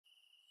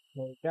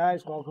Hey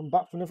guys, welcome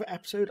back for another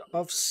episode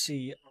of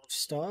Sea of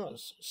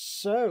Stars.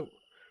 So,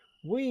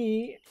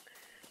 we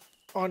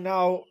are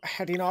now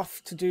heading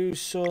off to do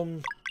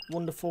some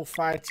wonderful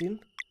fighting.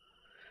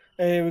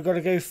 We've got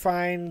to go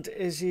find,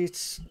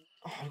 we've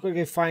got to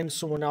go find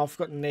someone now, I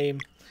forgot the name.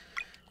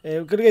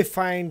 We've got to go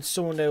find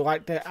someone there,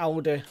 like the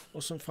Elder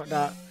or something like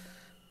that.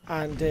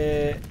 And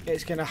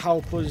it's going to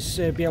help us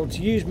be able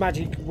to use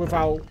magic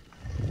without,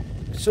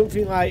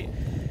 something like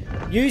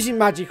using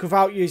magic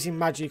without using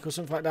magic or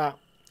something like that.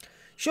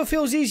 Sure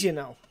feels easier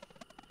now.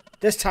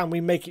 This time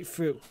we make it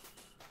through.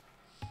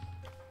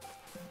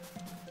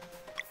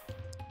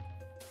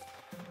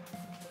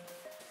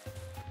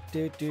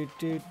 There's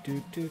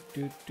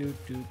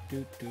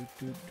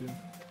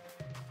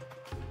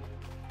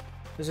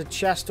a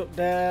chest up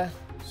there,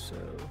 so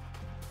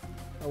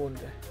I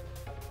wonder.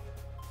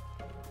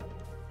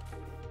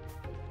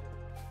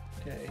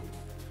 Okay.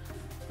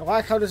 I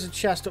like how there's a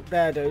chest up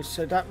there though,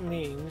 so that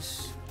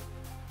means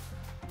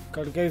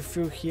gotta go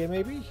through here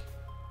maybe?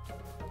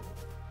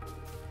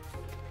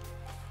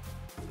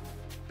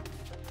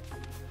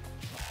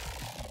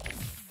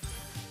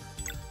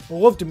 I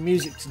love the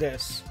music to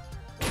this.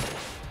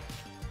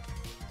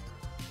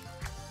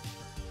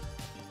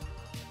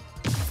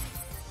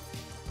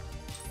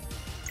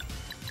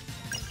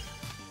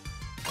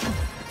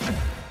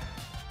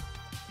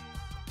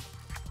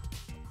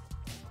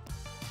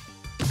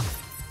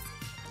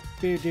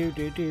 Do do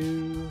do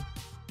do.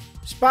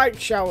 Spike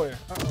shower.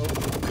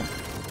 Uh-oh.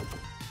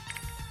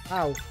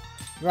 Ow.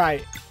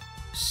 Right.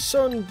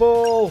 Sun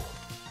ball.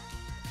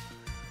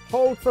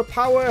 Hold for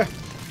power.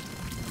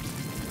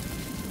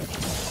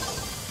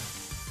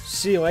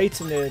 See you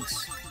later,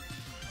 nerds.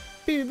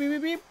 Beep, beep,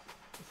 beep, beep.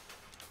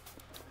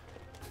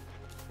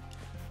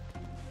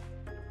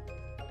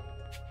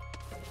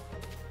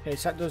 Okay,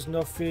 so that does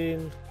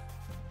nothing.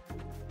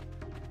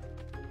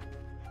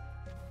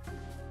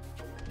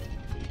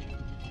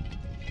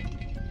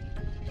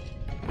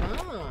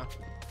 Ah.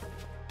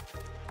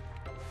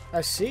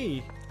 I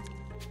see.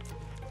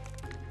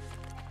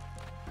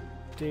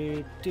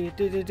 Do, do,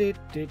 do, do, do,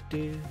 do,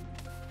 do.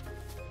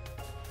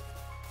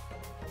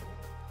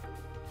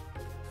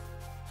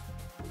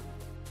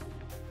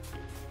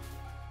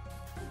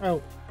 Oh,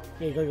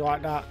 yeah, you gotta go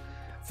like that.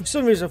 For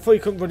some reason, I thought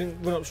you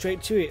couldn't run up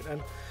straight to it then.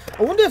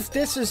 I wonder if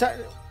this is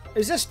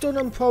this done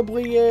on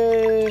probably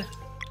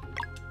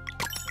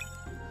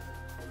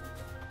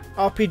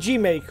RPG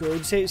Maker, or would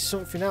you say it's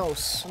something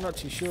else? I'm not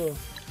too sure.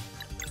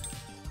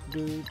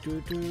 Do do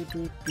do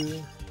do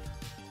do.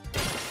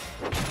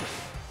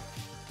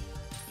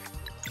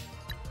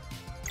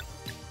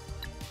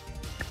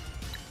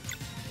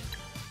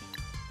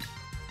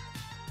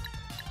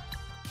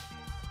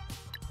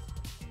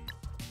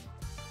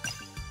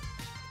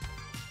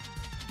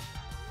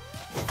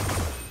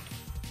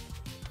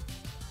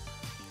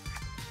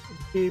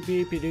 Beep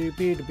beep doo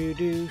beep doo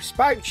doo.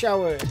 Spike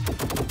shower.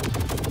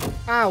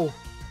 Ow.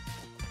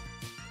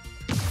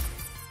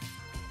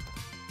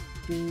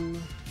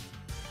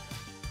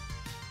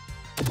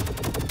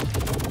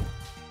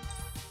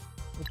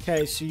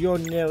 Okay, so you're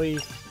nearly.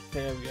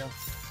 There we go.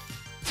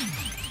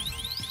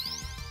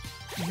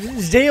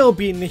 Zale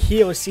being the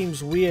healer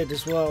seems weird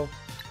as well.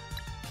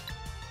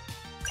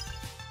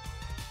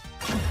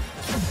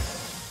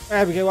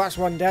 There we go. That's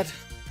one dead.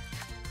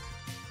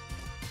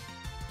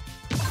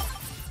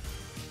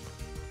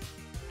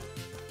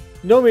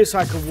 Normally it's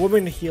like a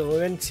woman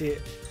healer, isn't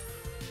it?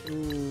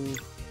 Ooh.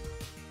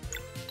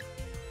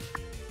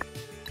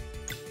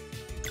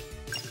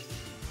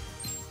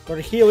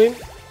 Gotta heal him.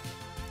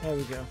 There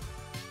we go.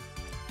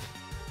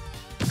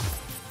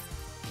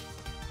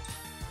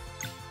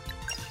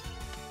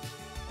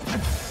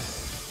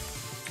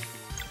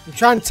 I'm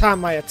trying to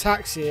time my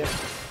attacks here.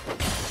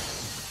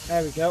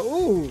 There we go.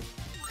 Ooh.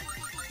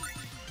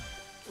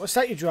 What's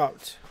that you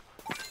dropped?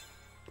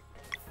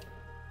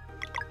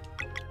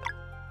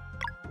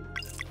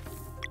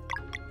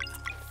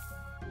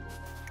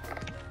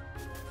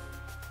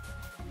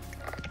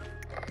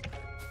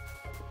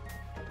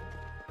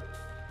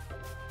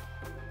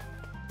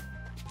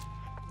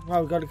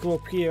 Well, we've got to go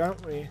up here,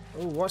 haven't we?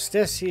 Oh, what's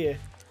this here?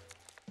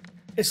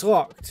 It's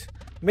locked.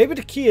 Maybe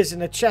the key is in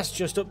the chest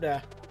just up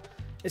there.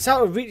 It's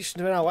out of reach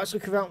now. Let's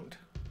look around.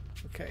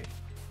 Okay.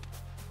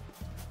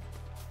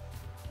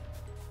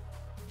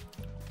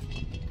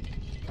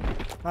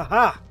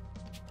 Aha!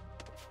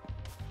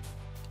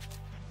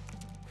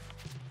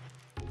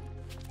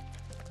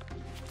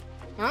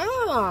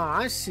 Ah,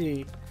 I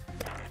see.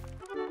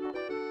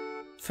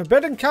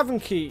 Forbidden Cavern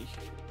Key.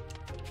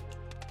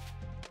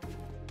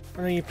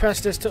 And then you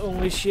press this to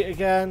unleash it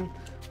again.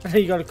 And then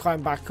you gotta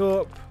climb back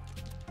up.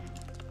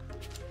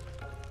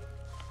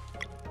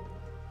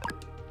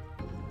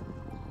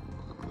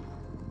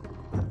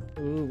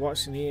 Ooh,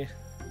 what's in here?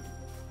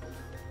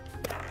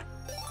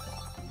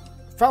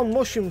 Found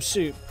mushroom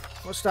soup.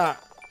 What's that?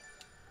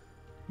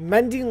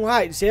 Mending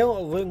light.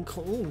 Zale link.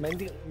 Ooh,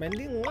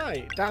 mending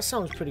light. That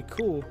sounds pretty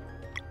cool.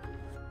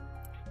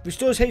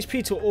 Restores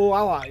HP to all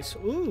allies.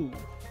 Ooh.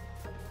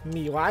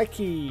 Me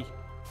likey.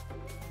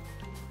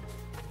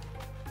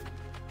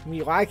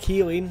 We like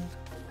healing.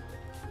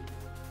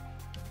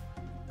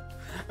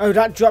 Oh,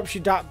 that drops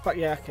you that, but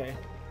yeah, okay.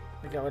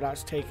 I get where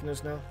that's taking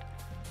us now.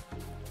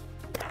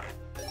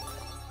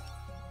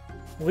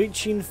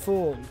 Leeching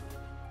form.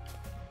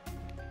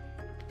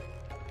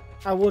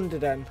 I wonder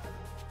then.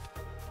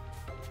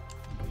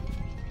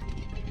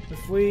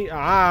 If we...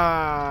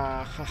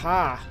 Ah!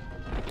 Haha!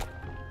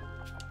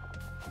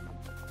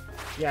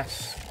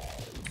 Yes.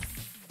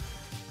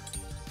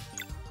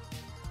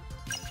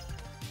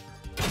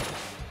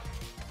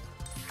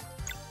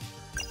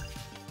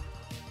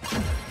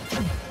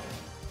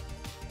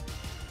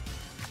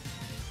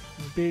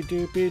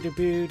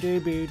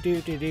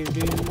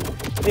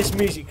 This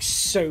music's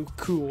so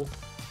cool.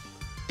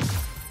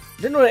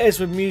 I don't know what it is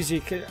with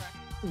music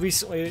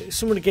recently.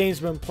 Some of the games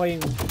I've been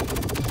playing at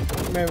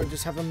the moment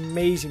just have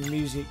amazing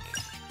music.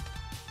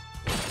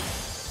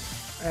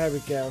 There we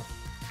go.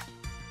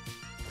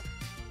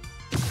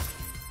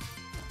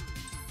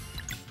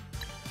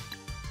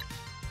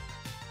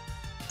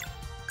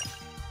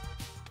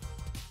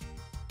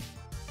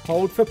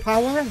 Hold for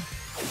power?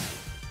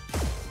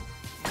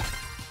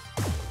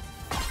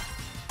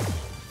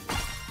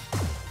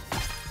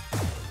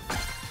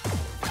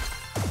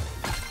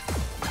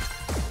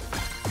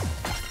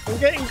 I'm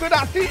getting good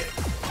at it!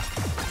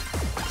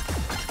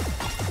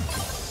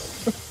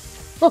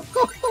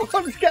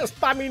 I just get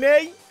spamming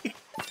A!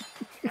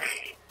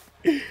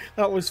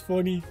 That was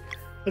funny.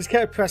 I just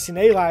kept pressing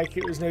A like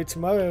it was no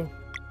tomorrow.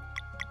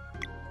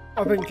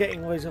 I've been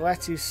getting loads of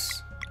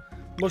lettuce.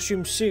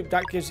 Mushroom soup,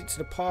 that gives it to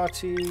the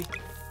party.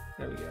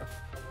 There we go.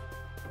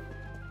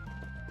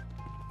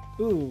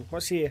 Ooh,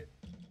 what's here?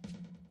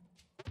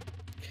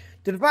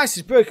 The device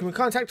is broken, we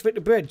can't activate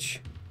the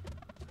bridge.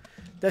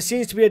 There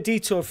seems to be a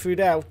detour through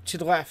there to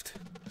the left.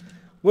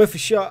 Worth a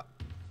shot.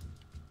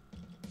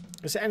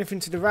 Is there anything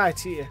to the right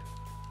here?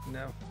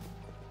 No.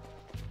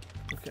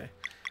 Okay.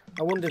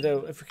 I wonder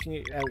though if we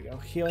can... There we go.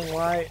 Healing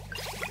light.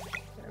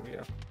 There we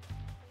go.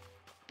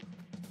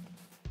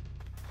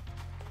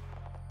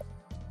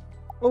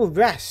 Oh,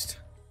 rest.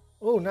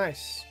 Oh,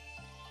 nice.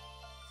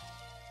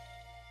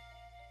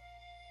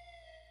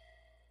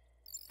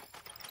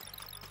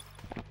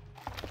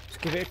 Let's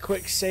give it a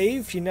quick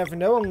save. You never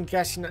know. I'm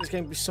guessing that there's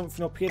going to be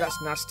something up here that's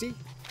nasty.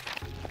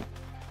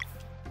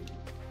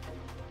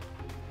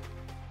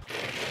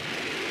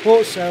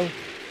 Also,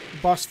 the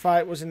boss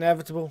fight was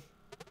inevitable.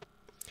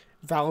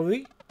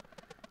 Valerie?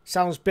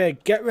 Sounds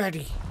big. Get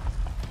ready.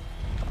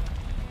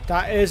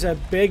 That is a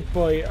big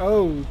boy.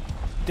 Oh,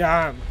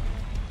 damn.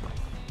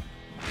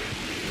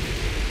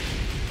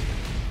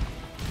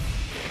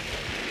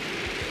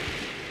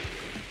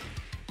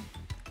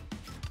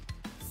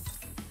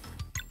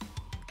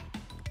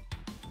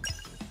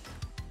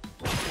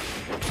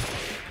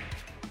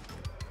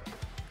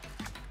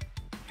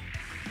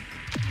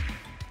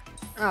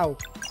 Ow.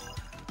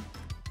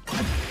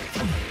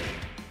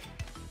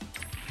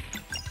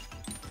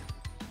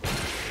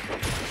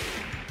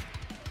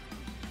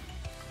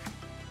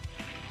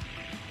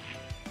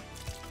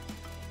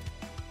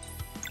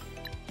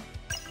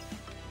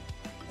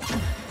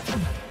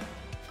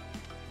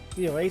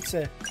 See you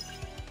later.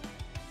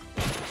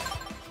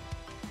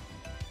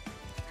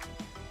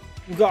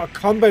 We've got a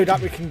combo that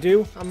we can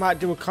do. I might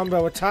do a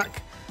combo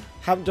attack.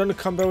 Haven't done a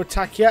combo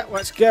attack yet.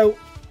 Let's go.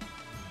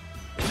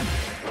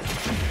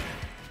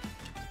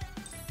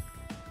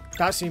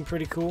 That seemed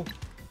pretty cool.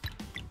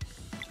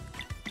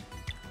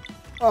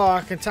 Oh,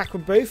 I can attack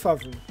with both of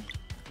them.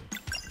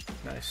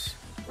 Nice.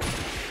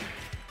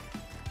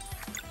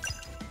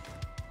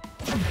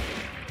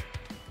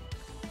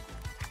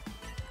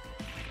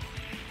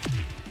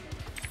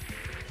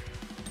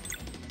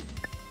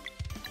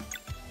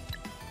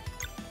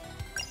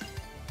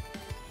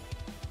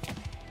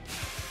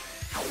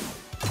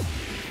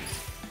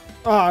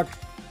 Oh,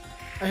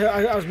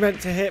 I was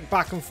meant to hit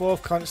back and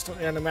forth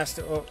constantly and I messed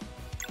it up.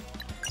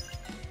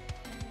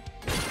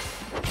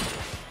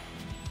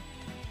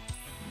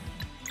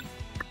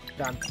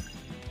 Done.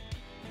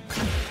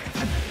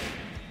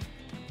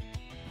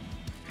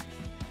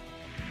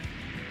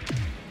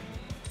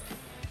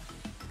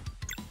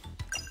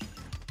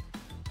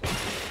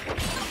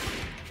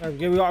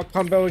 Okay, we got a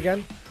combo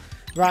again.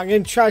 Right, I'm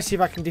going to try to see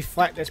if I can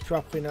deflect this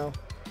properly now.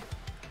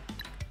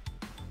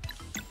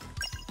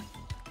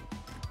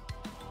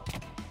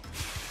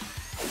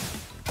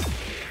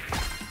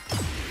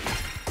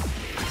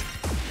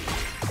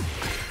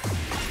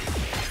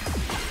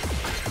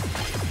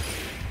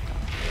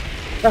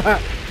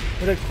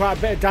 We did quite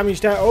a bit of damage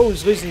there. Oh,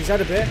 he's losing his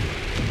head a bit.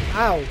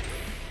 Ow.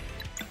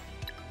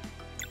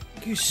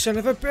 You son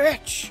of a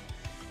bitch.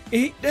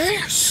 Eat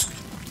this.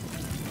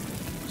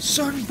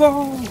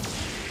 Sunball.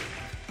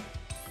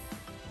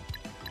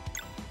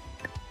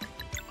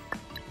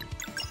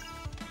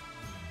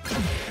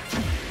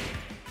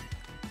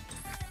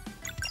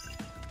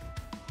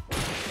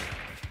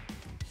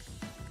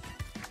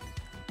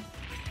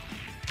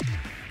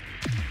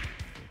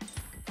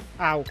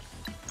 Ow.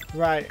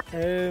 Right,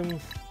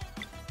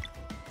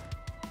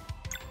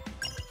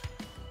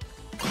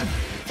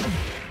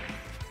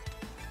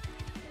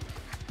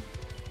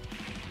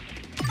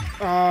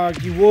 Oh,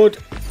 you would.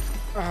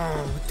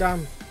 Oh,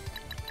 damn.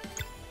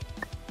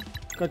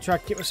 Gotta try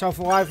to keep myself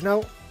alive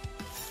now.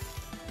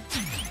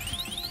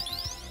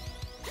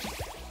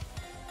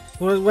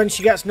 Well, when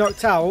she gets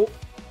knocked out,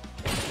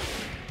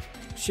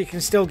 she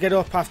can still get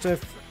up after...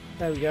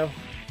 There we go.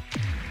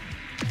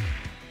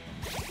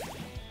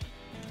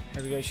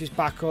 There we go, she's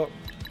back up.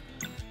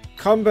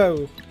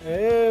 Combo.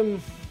 Ooh.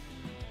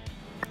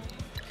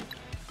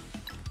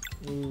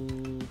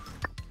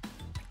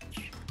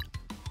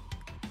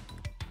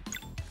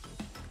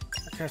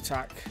 I can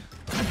attack.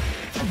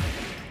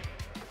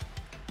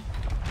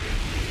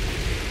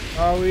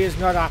 Oh, he is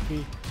not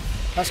happy.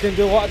 That's going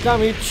to do a lot of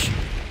damage.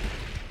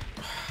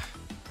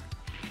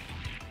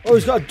 Oh,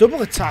 he's got a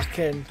double attack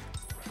in.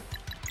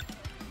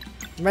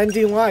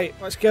 Mending Light,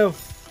 let's go.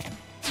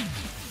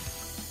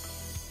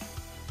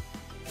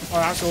 Oh,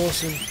 that's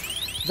awesome.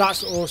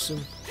 That's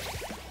awesome.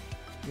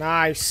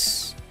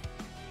 Nice.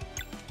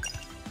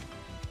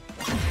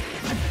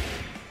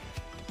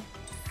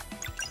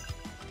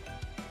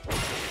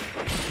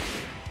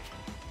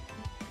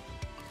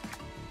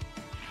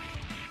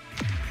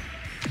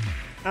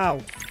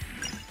 Ow.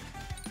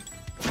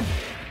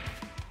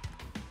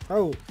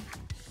 Oh.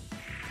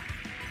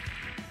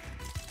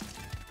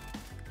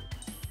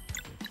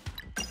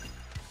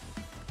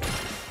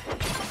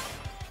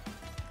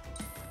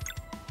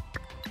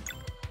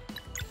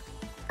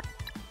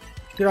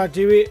 Did I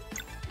do it?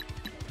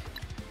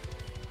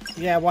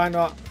 Yeah, why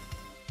not?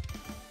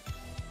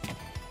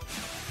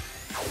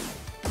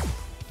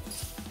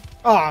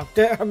 Oh,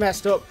 I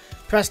messed up.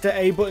 Pressed the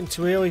A button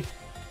too early.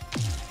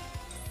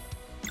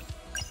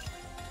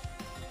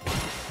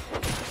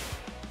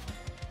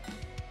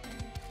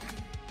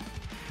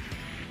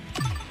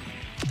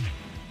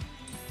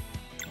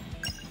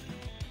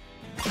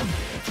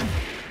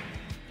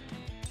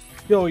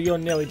 Yo, you're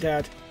nearly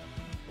dead.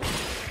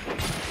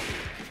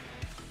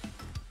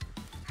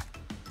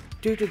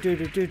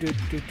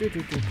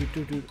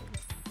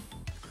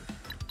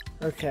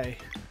 Okay.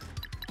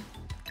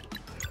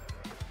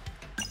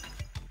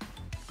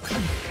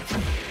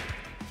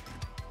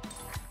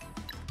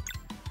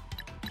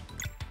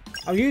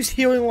 I'll use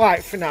Healing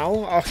Light for now.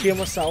 I'll heal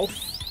myself.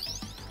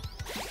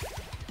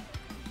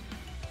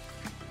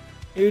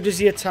 Who does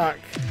he attack?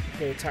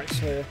 Okay, attacks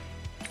her.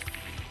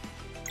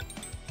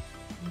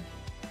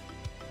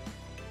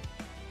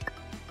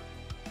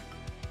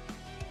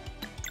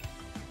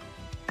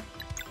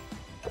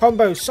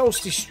 Combo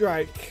Solstice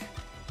Strike.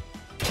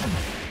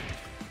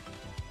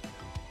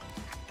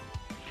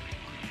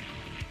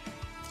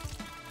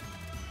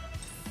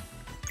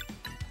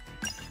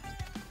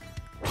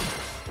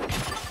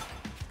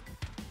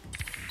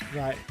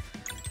 Right.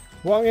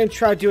 What I'm going to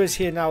try to do is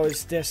here now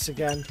is this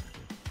again.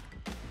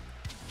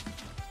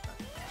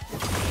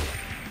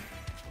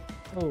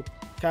 Oh,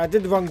 okay, I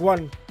did the wrong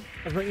one.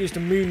 I was meant to use the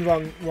moon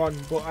wrong one,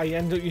 but I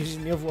ended up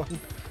using the other one.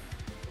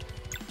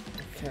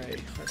 Okay,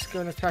 let's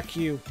go and attack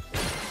you.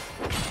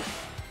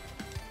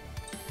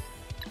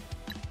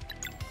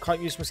 Can't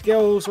use my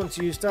skills, want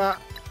to use that.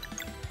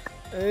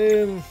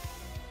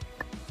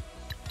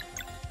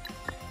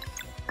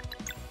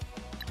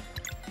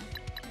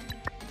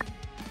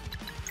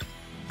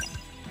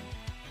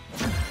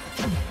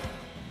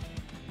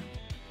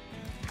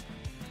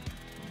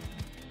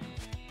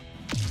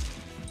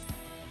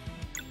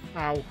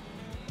 Ow.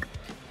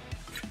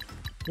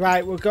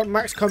 Right, we've got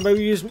max combo,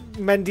 we use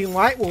Mending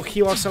Light, we'll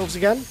heal ourselves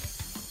again.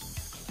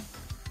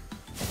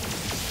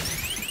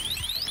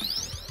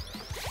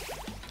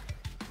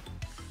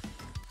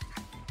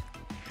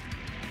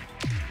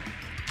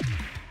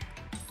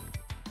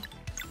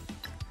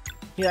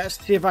 Yeah,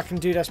 let's see if I can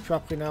do this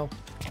properly now.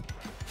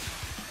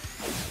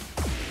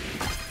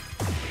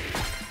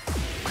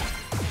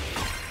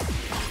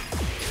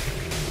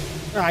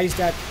 Ah, he's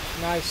dead.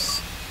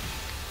 Nice.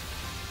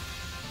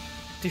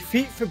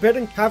 Defeat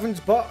Forbidden Caverns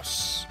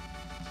boss.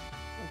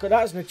 Got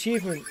that as an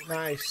achievement.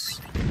 Nice.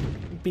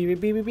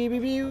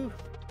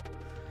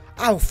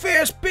 Our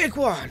first big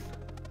one!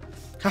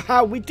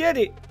 Haha, we did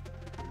it!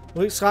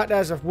 Looks like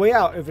there's a way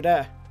out over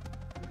there.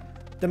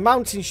 The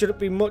mountain shouldn't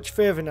be much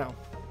further now.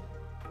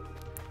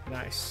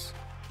 Nice.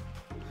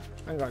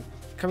 Hang on.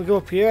 Can we go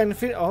up here?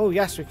 Anything? Oh,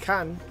 yes, we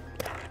can.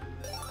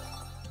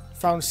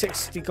 Found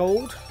 60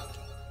 gold.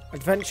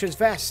 Adventurer's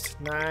Vest.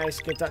 Nice.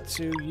 Give that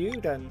to you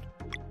then.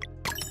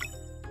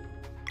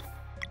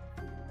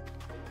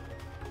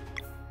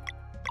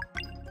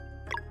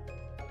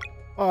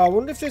 Oh, I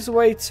wonder if there's a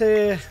way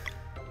to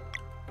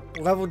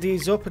level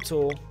these up at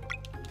all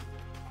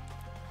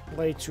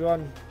later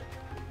on.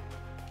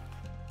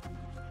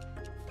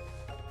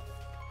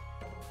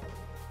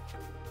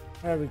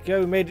 There we go,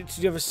 we made it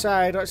to the other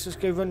side. Let's just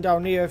go run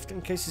down here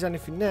in case there's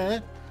anything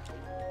there.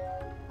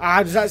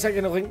 Ah, that's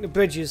going to link the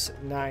bridges.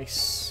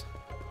 Nice.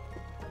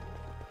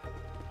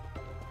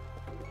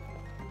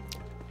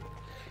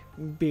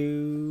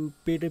 Boo,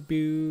 bida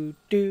boo,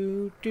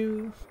 doo,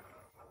 doo.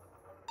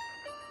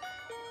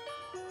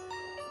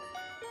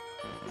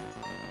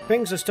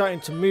 Things are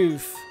starting to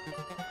move.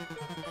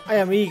 I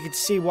am eager to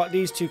see what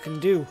these two can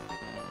do.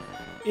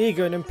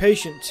 Eager and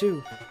impatient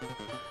too.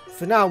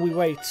 For now, we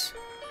wait.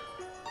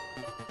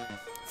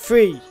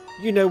 3.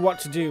 You know what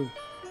to do.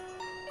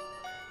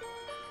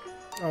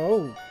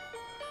 Oh.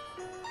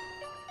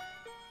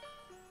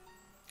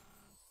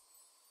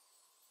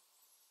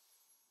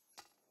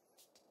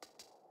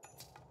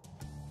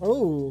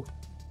 Oh.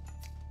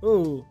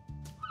 Ooh.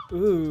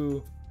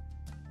 Ooh.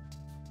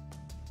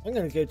 I'm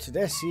going to go to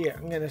this here.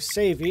 I'm going to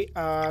save it.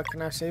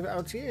 Can I save it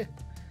out here?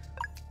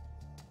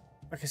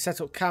 I can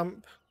set up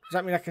camp. Does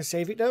that mean I can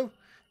save it though?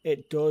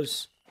 It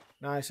does.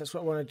 Nice. That's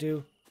what I want to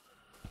do.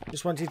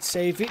 Just wanted to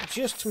save it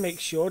just to make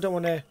sure. Don't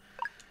want to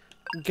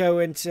go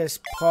into this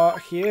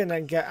part here and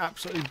then get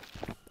absolutely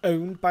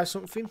owned by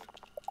something.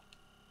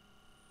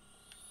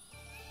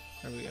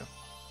 There we go.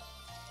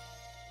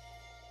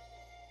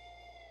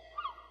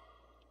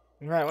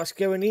 Right, let's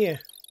go in here.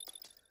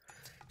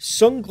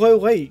 Sunglow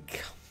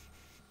Lake.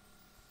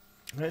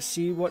 Let's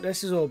see what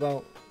this is all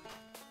about.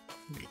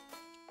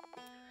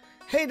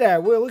 Hey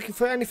there, we're looking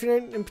for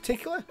anything in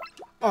particular?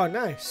 Oh,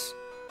 nice.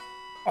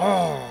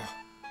 Oh.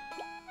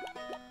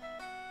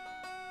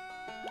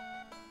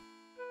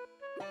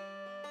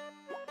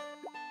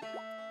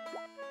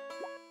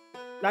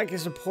 That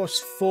gives a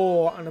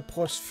 +4 and a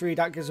 +3.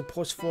 That gives a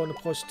 +4 and a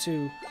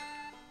 +2.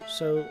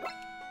 So,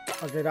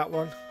 I'll get that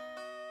one.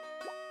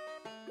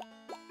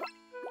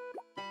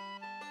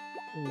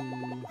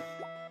 Ooh.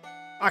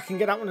 I can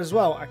get that one as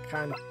well. I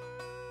can.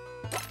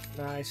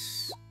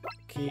 Nice.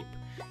 Keep.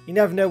 You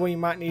never know when you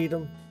might need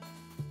them.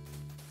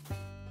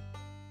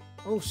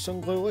 Oh,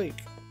 Sunglow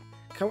Lake.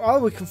 Oh,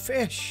 we can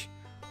fish.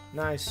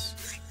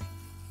 Nice.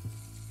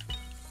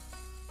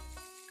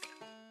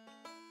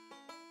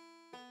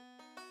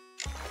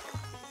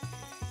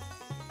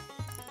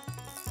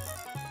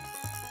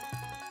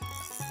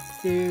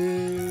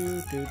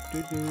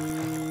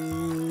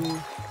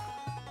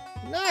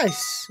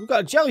 Nice. We've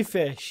got a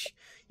jellyfish.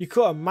 You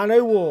caught a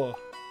Man-O-War.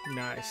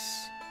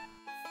 Nice.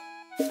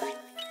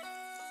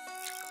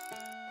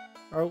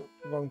 Oh,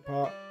 wrong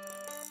part.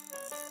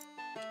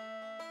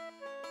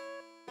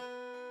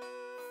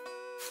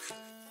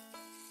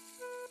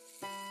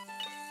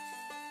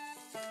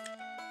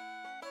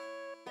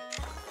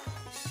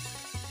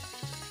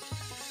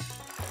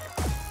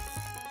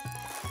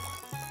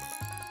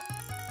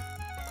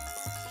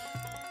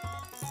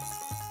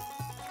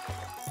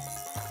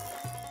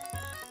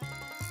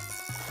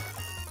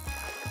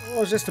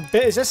 Oh, is this a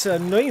bit? Is this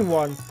an annoying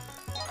one? I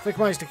think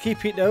I managed to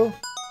keep it though.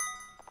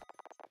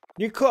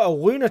 You caught a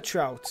Luna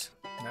Trout.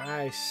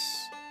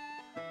 Nice.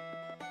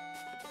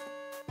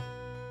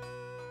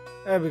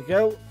 There we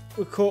go.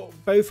 We caught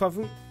both of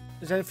them.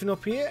 Is there anything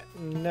up here?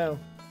 No.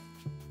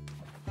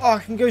 Oh, I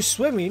can go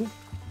swimming.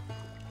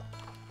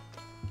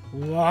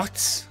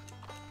 What?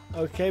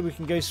 Okay, we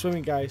can go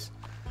swimming, guys.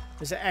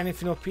 Is there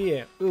anything up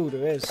here? Ooh,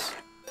 there is.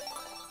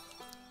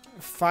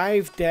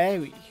 5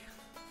 dairy.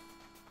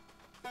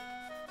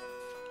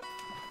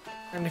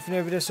 Anything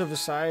over this other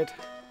side?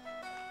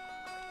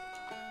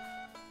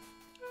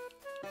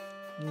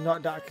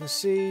 Not that I can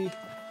see.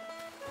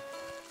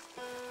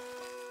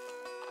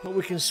 But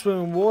we can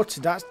swim in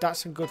water.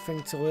 That's a good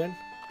thing to learn.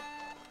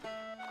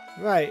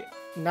 Right.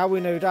 Now we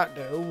know that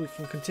though, we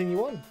can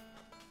continue on.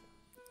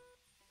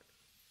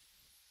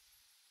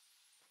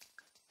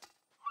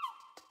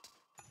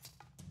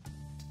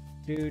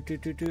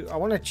 I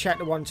want to check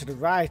the one to the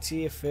right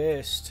here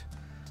first.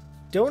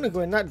 Don't want to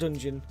go in that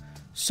dungeon.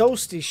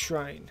 Solstice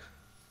Shrine.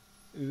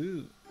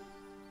 Ooh.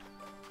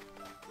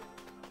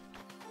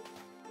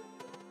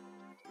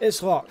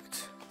 It's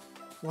locked.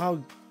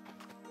 Wow,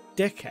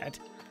 dickhead.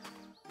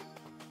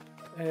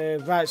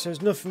 Right, so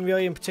there's nothing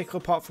really in particular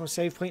apart from a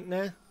save point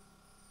there.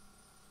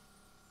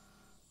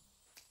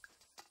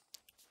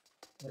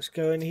 Let's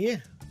go in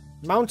here.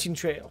 Mountain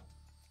Trail.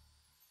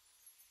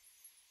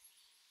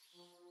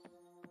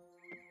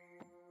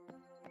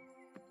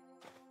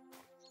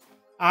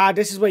 Ah,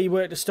 this is where you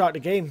were to start the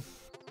game.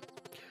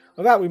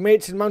 Alright, we made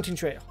it to the Mountain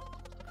Trail.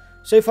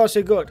 So far,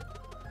 so good.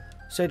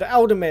 So the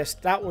Elder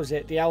Mist, that was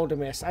it, the Elder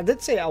Mist. I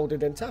did say Elder,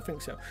 didn't I? I think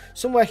so.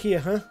 Somewhere here,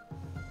 huh?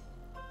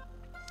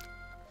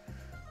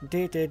 And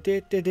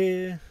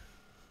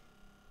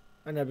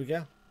there we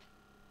go.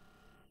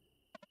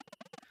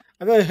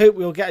 I really hope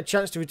we'll get a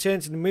chance to return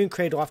to the Moon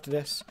Cradle after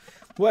this.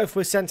 What if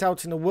we're sent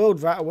out in the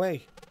world right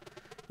away?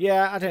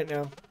 Yeah, I don't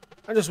know.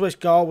 I just wish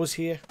Gar was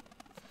here.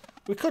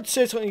 We could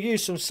certainly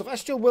use some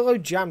Celestial Willow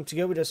Jam to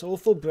go with this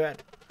awful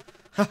bread.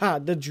 Haha,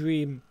 the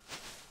dream.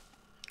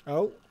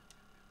 Oh.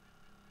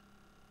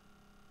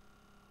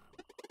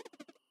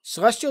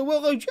 Celestial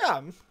Willow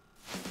Jam?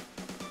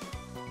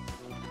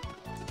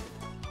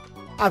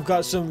 I've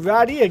got some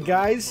right here,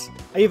 guys.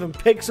 I even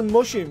picked some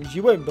mushrooms.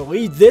 You won't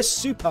believe this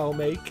soup I'll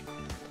make.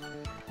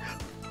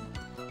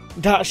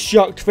 That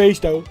shocked face,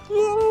 though.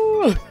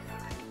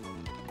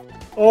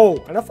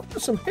 Oh, and I found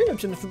some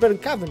herbs in the Forbidden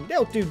Cavern.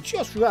 They'll do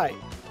just right.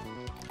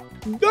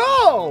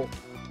 No!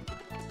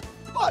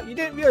 What? You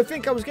didn't really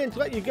think I was going to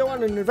let you go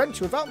on an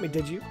adventure without me,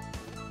 did you?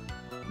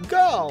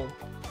 Go!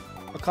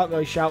 I can't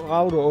really shout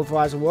loud, or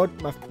otherwise I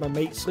would. My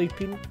mate's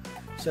sleeping.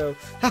 So,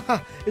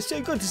 haha, it's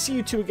so good to see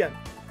you two again.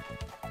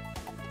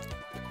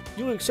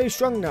 You look so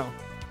strong now.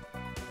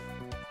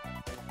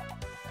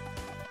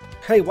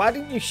 Hey, why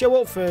didn't you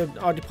show up for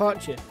our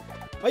departure?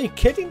 Are you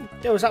kidding?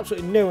 There was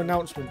absolutely no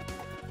announcement.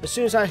 As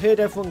soon as I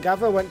heard everyone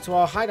gather, I went to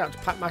our hideout to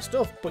pack my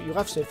stuff, but you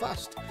left so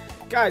fast.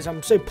 Guys,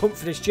 I'm so pumped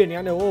for this journey.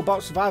 I know all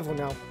about survival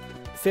now.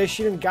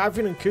 Fishing and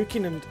gathering and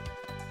cooking and...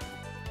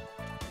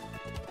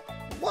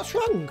 What's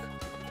wrong?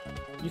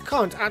 You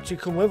can't actually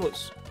come with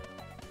us.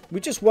 We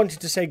just wanted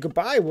to say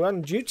goodbye. We're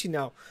on duty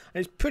now,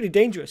 and it's pretty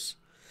dangerous.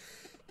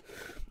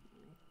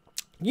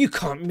 You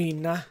can't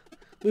mean that.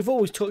 We've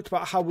always talked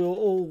about how we'll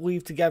all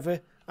leave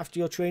together after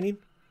your training.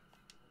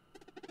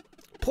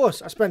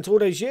 Plus, I spent all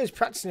those years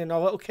practicing in our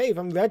little cave.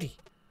 I'm ready.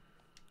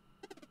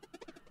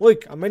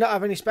 Look, I may not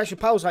have any special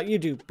powers like you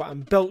do, but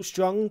I'm built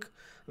strong,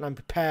 and I'm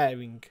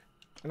preparing.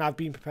 And I've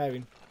been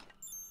preparing.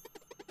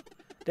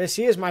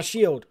 Here's my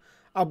shield.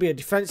 I'll be a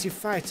defensive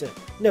fighter.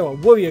 No, a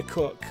warrior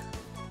cook.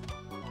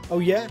 Oh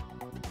yeah?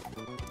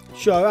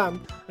 Sure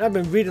am. And I've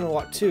been reading a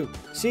lot too.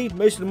 See,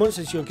 most of the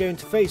monsters you're going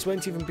to face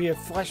won't even be a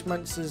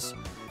Fleshmancer's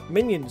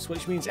minions,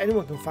 which means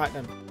anyone can fight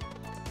them.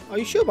 Are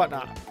you sure about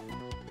that?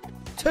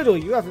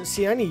 Totally, you haven't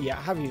seen any yet,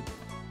 have you?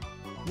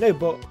 No,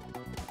 but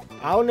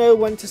I'll know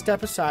when to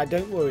step aside,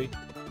 don't worry.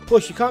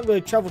 Plus, you can't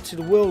really travel to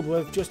the world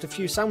with just a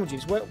few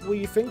sandwiches. What were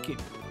you thinking?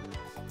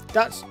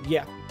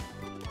 Yeah.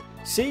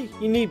 See,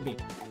 you need me.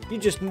 You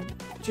just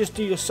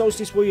do your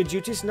Solstice warrior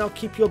duties and I'll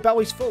keep your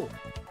bellies full.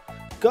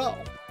 Go.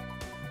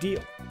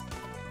 Deal.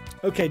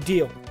 Okay,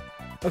 deal.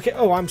 Okay,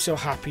 oh, I'm so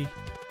happy.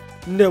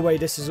 No way,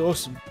 this is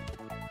awesome.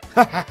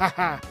 Ha ha ha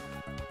ha.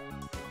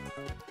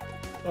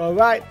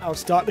 Alright, I'll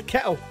start the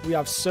kettle. We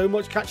have so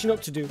much catching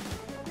up to do.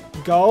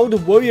 Go, the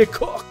warrior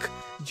cook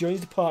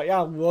joins the party.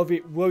 I love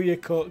it, warrior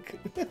cook.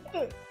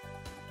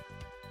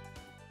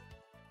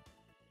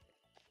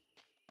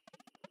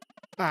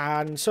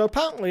 And so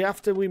apparently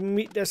after we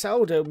meet this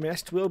Elder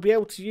Mist, we'll be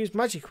able to use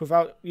magic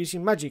without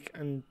using magic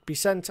and be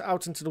sent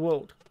out into the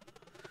world.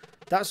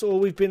 That's all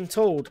we've been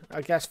told.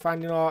 I guess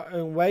finding our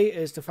own way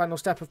is the final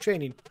step of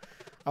training.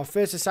 Our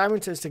first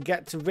assignment is to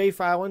get to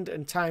Wraith Island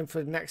in time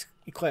for the next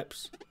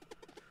eclipse.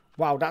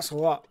 Wow, that's a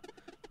lot.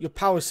 Your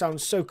powers sound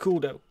so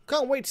cool though.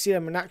 Can't wait to see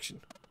them in action.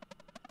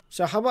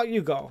 So how about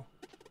you, Garl?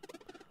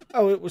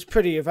 Oh, it was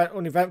pretty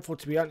uneventful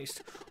to be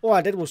honest. All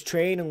I did was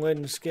train and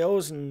learn the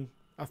skills and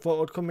I thought it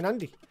would come in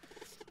handy.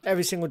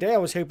 Every single day I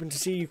was hoping to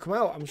see you come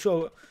out. I'm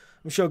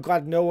sure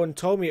glad no one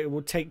told me it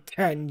would take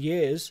 10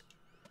 years.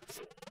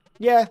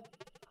 Yeah,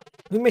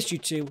 we missed you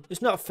too.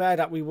 It's not fair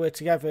that we were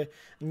together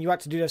and you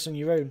had to do this on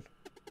your own.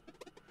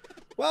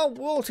 Well,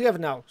 we're all together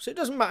now, so it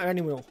doesn't matter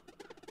anymore.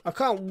 I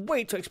can't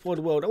wait to explore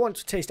the world. I want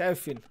to taste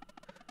everything.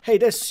 Hey,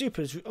 there's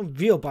supers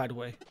unreal, by the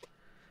way.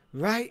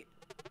 Right?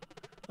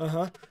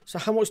 Uh-huh. So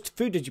how much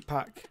food did you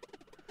pack?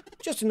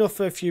 Just enough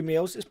for a few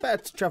meals. It's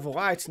better to travel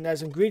light and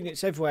there's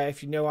ingredients everywhere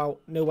if you know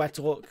where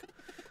to look.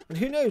 And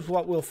who knows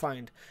what we'll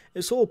find.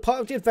 It's all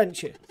part of the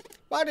adventure.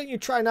 Why don't you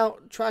try now,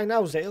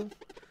 Zale?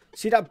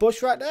 See that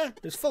bush right there?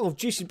 It's full of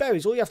juicy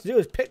berries. All you have to do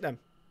is pick them.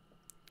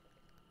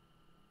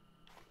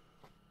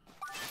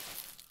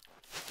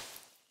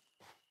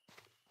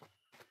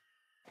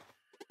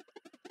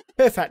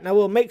 Perfect. Now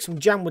we'll make some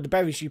jam with the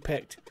berries you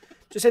picked.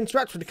 Just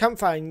interact with the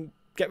campfire and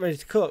get ready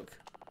to cook.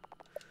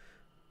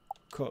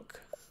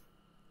 Cook.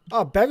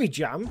 Oh, berry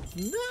jam.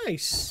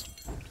 Nice.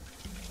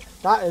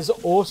 That is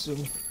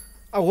awesome.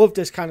 I love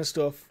this kind of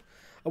stuff.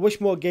 I wish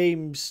more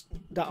games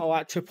that are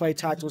like AAA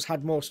titles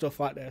had more stuff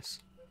like this.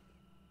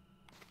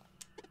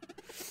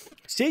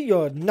 See,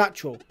 you're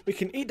natural. We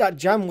can eat that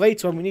jam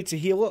later when we need to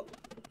heal up.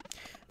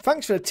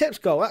 Thanks for the tips,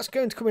 girl. That's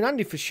going to come in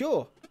handy for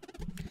sure.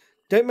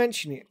 Don't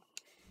mention it.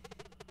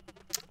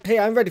 Hey,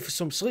 I'm ready for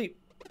some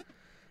sleep.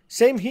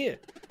 Same here.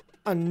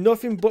 And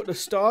nothing but the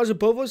stars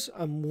above us.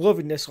 I'm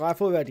loving this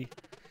life already.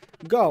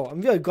 Go, I'm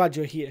really glad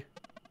you're here.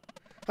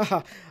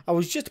 Haha, I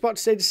was just about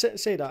to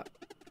say that.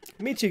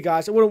 Me too,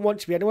 guys. I wouldn't want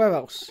to be anywhere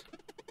else.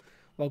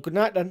 Well, good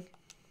night then.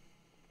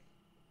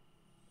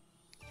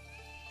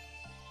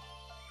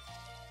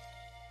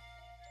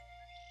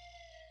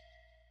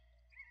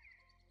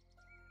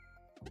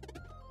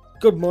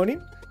 Good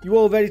morning. You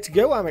all ready to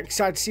go? I'm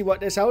excited to see what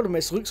this Elder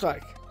Mist looks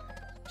like.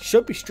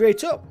 Should be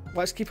straight up.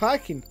 Let's keep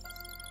hiking.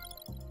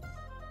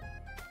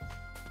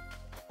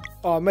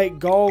 Oh, make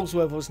goals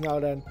with us now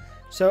then.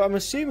 So I'm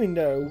assuming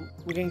though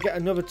we can get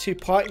another 2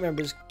 party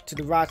members to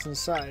the right hand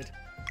side.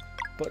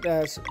 But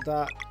there's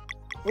that.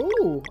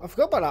 Oh, I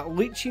forgot about that.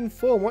 Leeching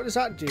form. What does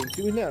that do?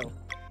 Do we know?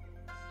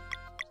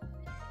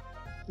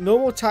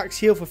 Normal attacks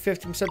heal for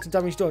 50% of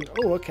damage done.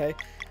 Oh, okay.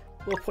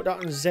 We'll put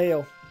that on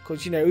Zale.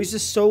 Because, you know, he's a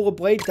Solar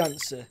Blade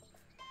Dancer.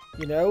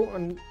 You know,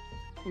 and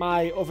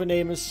my other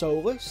name is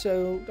Solar.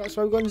 So that's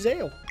why we're going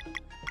Zale.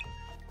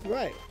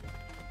 Right.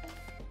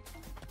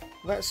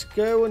 Let's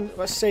go and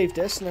let's save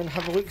this and then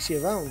have a look-see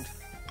around.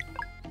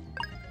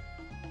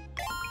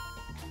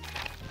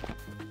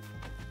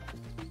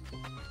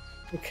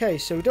 Okay,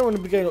 so we don't want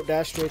to be going up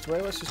there straight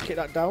away. Let's just kick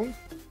that down.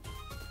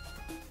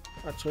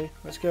 Actually,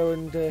 let's go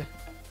and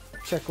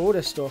check all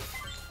this stuff.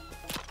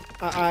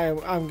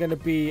 I'm gonna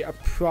be a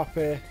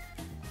proper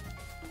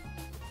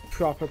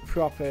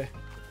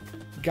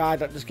guy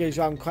that just goes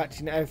around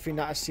collecting everything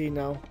that I see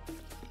now,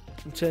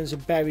 in terms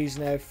of berries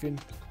and everything.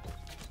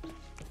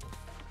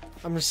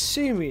 I'm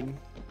assuming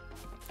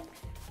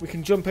we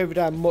can jump over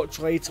there much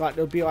later, like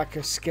there'll be like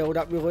a skill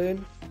that we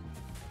learn,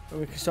 and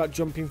we can start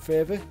jumping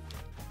further.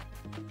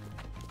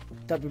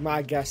 That'd be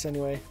my guess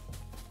anyway.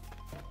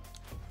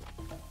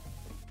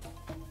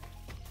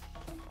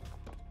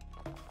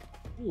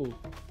 Ooh,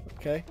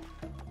 okay.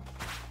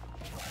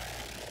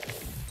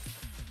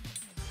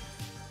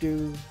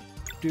 Do.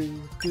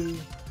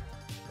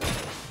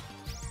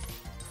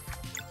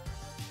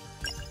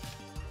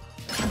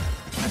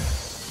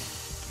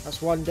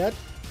 That's one dead.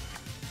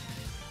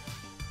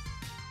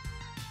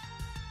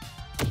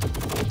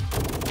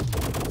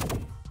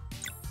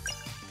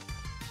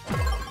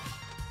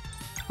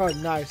 Oh,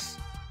 nice.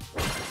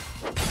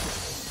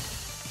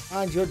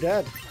 And you're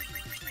dead.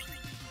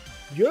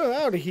 You're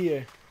out of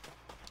here.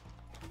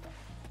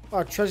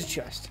 Oh, treasure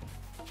chest.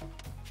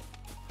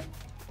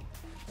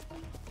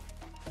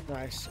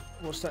 Nice.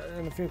 What's that?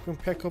 Anything we can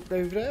pick up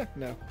over there?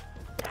 No.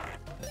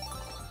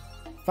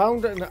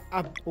 Found an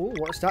oh,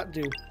 what's that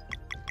do?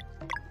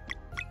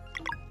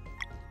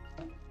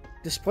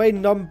 Display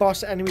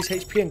non-boss enemies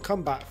HP in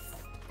combat.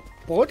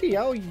 Bloody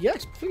hell,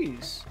 yes,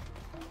 please.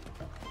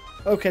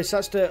 Okay, so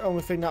that's the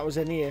only thing that was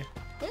in here.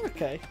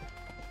 Okay.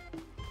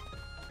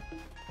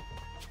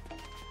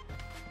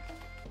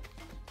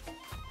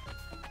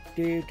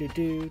 Do.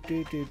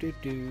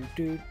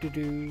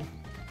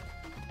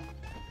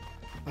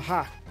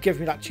 Aha, give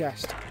me that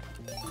chest.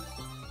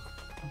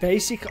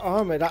 Basic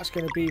armor, that's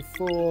going to be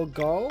for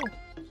gold.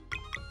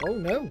 Oh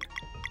no.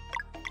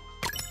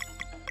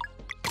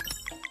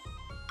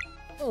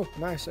 Oh,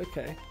 nice,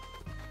 okay.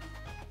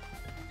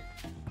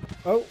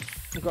 Oh,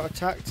 we got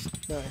attacked.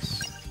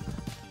 Nice.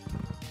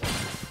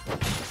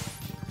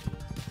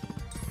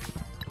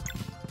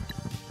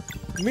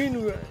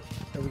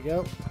 There we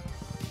go.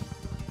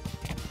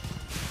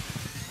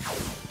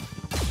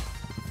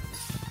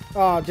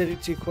 Oh, I did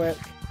it too quick.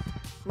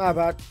 My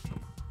bad.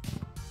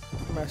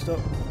 Messed up.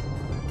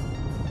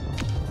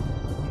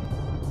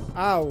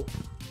 Ow.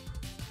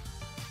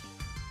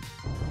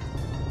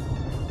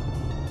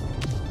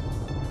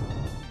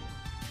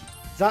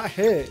 That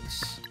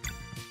hurts.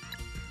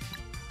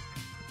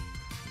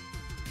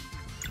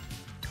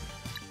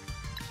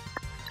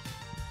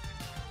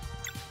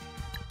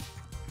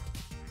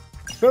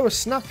 Throw a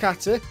snack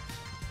at her.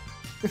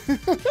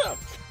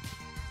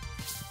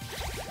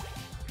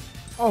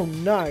 Oh,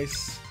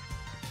 nice.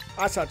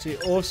 That's actually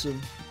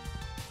awesome.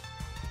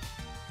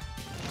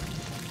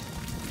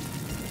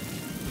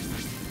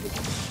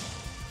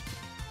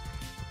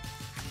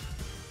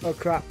 Oh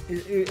crap.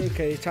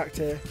 Okay, he attacked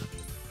her.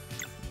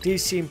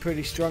 These seem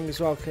pretty strong as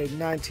well. Okay,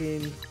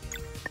 19.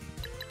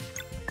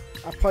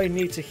 I probably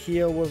need to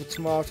heal with a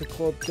tomato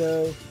club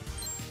though.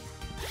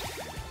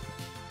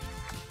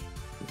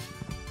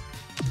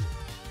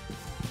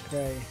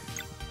 Okay.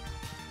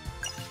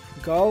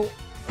 Go.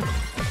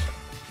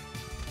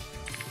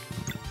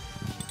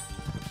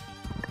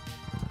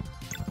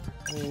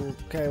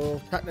 Okay, we'll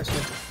attack this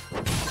one.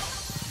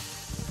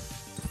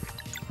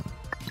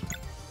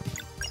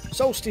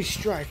 Solstice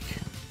strike.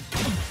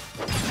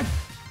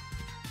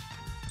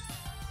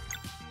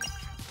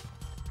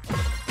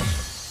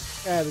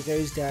 There we go,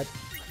 he's dead.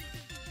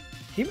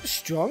 He was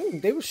strong.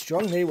 They were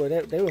strong. They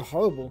were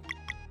horrible.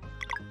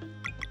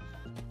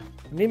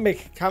 I need to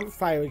make a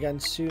campfire again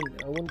soon.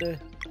 I wonder.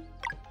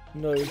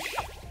 No.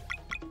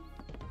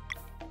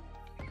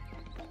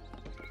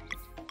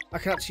 I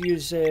can actually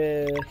use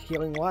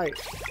healing light.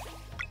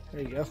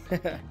 There you go.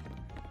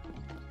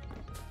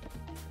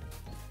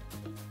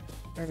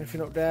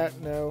 Anything up there?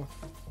 No.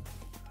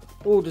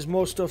 Oh, there's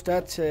more stuff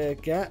there to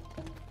get.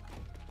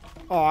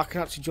 Oh, I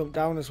can actually jump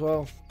down as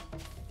well.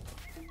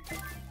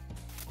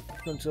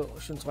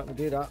 Shouldn't let me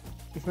do that.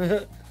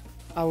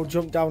 I will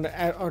jump down.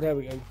 Oh, there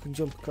we go. We can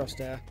jump across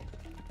there.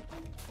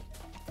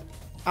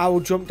 I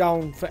will jump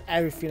down for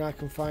everything I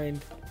can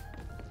find.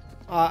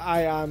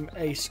 I am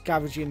a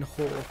scavenging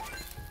whore.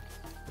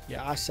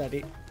 Yeah, I said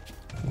it.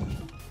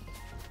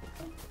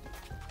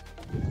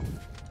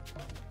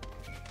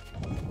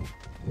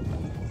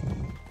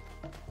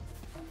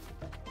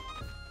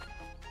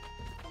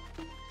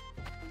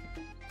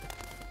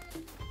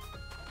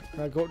 Can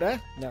I go up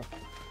there? No.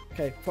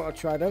 Okay, thought I'd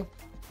try though.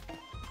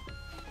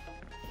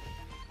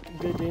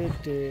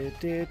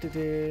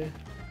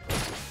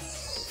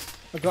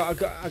 I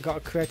got a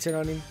crit in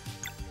on him.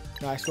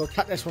 Nice. We'll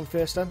attack this one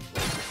first then.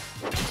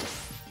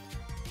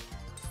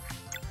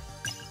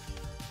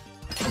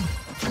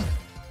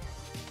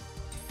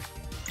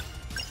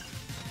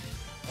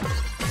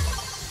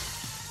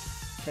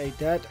 Okay,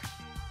 dead.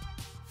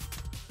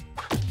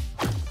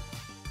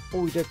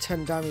 Oh, he did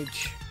 10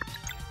 damage.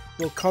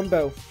 We'll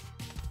combo.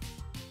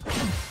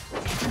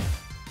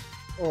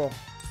 Oh,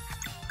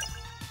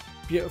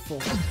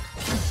 beautiful.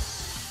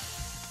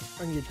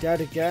 And you're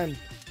dead again.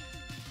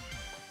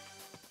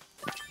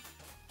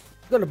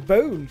 Got a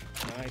bone.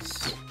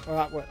 Nice. Oh,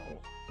 that went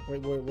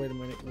Wait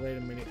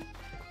a minute.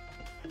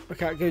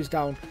 Okay, it goes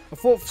down. I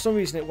thought for some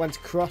reason it went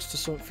across to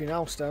something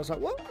else there. I was like,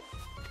 what?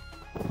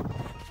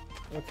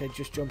 Okay,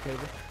 just jump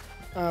over.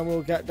 And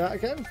we'll get that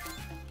again.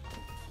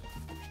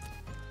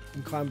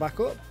 And climb back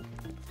up.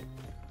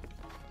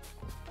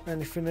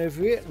 Anything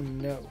over here?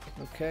 No.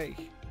 Okay.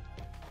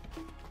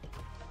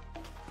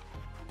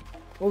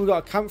 Well, we've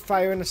got a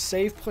campfire and a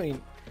save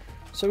point.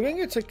 So we're going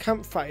to go to a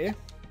campfire.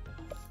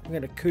 I'm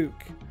going to cook.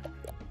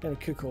 I'm going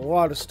to cook a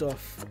lot of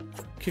stuff.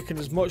 Cooking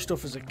as much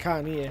stuff as I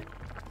can here.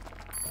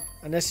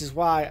 And this is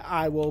why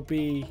I will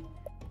be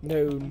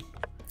known.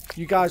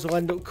 You guys will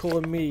end up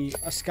calling me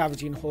a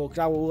scavenging hole, because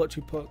I will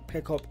literally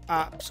pick up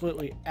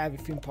absolutely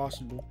everything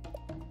possible.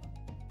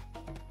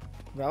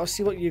 Right, let's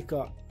see what you've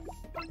got.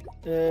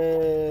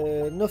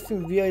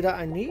 Nothing really that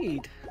I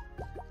need.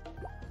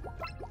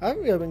 I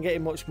haven't really been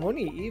getting much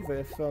money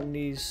either from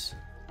these.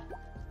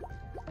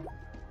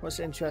 What's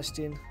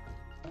interesting?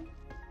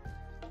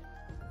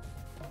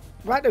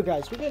 Right though,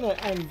 guys, we're going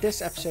to end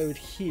this episode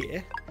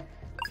here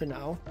for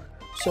now.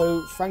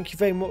 So thank you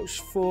very much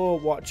for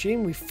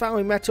watching. We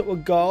finally met up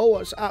with goal.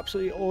 That's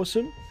absolutely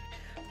awesome.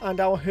 And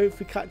I will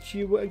hopefully catch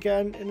you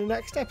again in the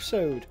next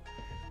episode.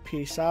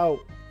 Peace out.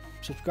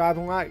 Subscribe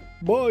and like.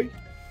 Bye.